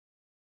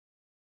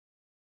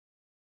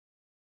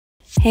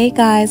Hey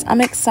guys,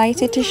 I'm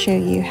excited to show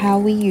you how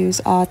we use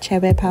our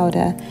Chebe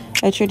powder,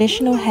 a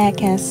traditional hair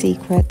care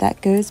secret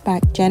that goes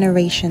back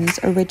generations,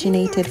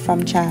 originated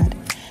from Chad.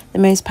 The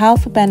most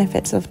powerful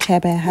benefits of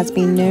Chebe has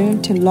been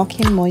known to lock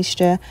in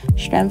moisture,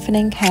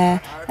 strengthening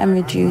hair and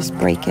reduce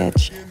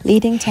breakage,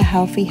 leading to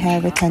healthy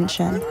hair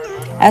retention.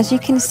 As you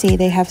can see,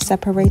 they have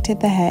separated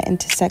the hair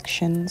into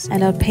sections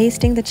and are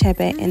pasting the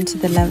Chebe into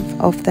the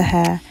length of the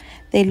hair.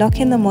 They lock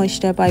in the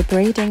moisture by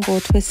braiding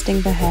or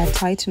twisting the hair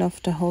tight enough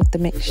to hold the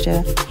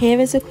mixture. Here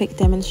is a quick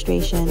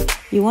demonstration.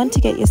 You want to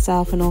get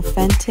yourself an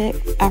authentic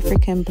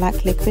African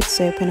black liquid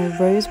soap and a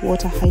rose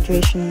water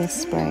hydration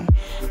mist spray.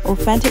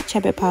 Authentic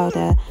Chebe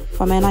powder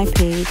from NIP,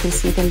 you can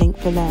see the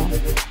link below.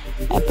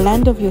 A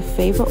blend of your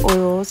favorite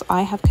oils.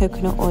 I have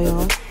coconut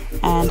oil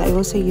and I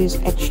also use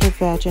extra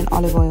virgin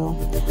olive oil.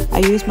 I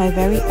use my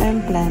very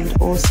own blend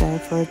also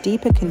for a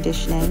deeper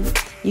conditioning.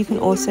 You can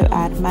also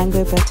add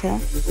mango butter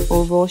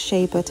or raw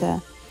shea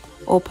butter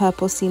or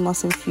purple sea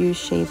moss infused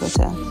shea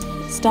butter.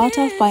 Start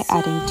off by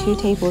adding 2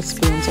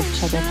 tablespoons of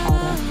Chebe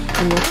powder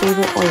and your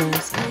favorite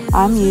oils.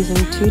 I'm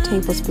using 2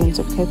 tablespoons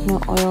of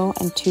coconut oil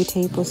and 2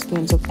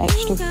 tablespoons of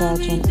extra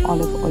virgin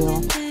olive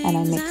oil, and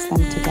I mix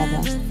them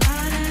together.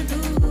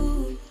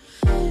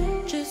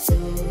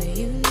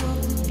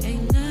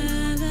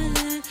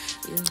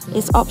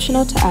 It's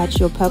optional to add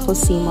your purple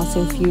sea moss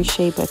infused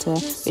shea butter,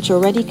 which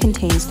already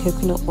contains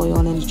coconut oil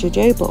and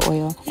jojoba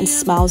oil and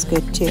smells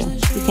good too.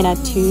 You can add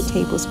 2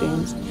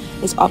 tablespoons.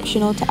 It's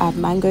optional to add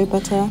mango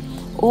butter,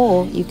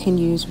 or you can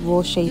use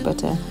raw shea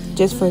butter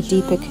just for a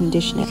deeper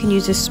conditioning. You can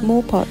use a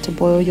small pot to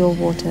boil your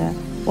water.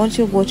 Once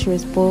your water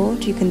is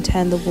boiled, you can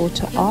turn the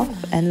water off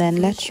and then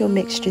let your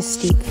mixture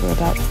steep for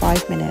about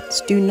 5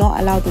 minutes. Do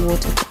not allow the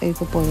water to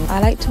overboil. I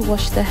like to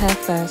wash the hair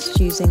first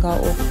using our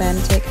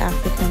authentic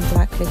African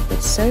black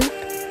liquid soap.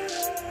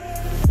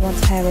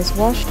 Once hair is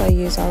washed, I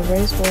use our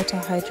rose water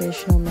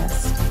hydrational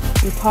mist.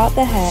 We part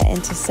the hair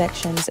into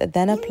sections and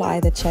then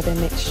apply the Chebe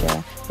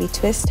mixture. We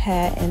twist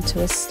hair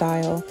into a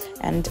style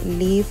and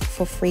leave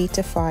for 3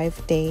 to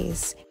 5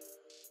 days.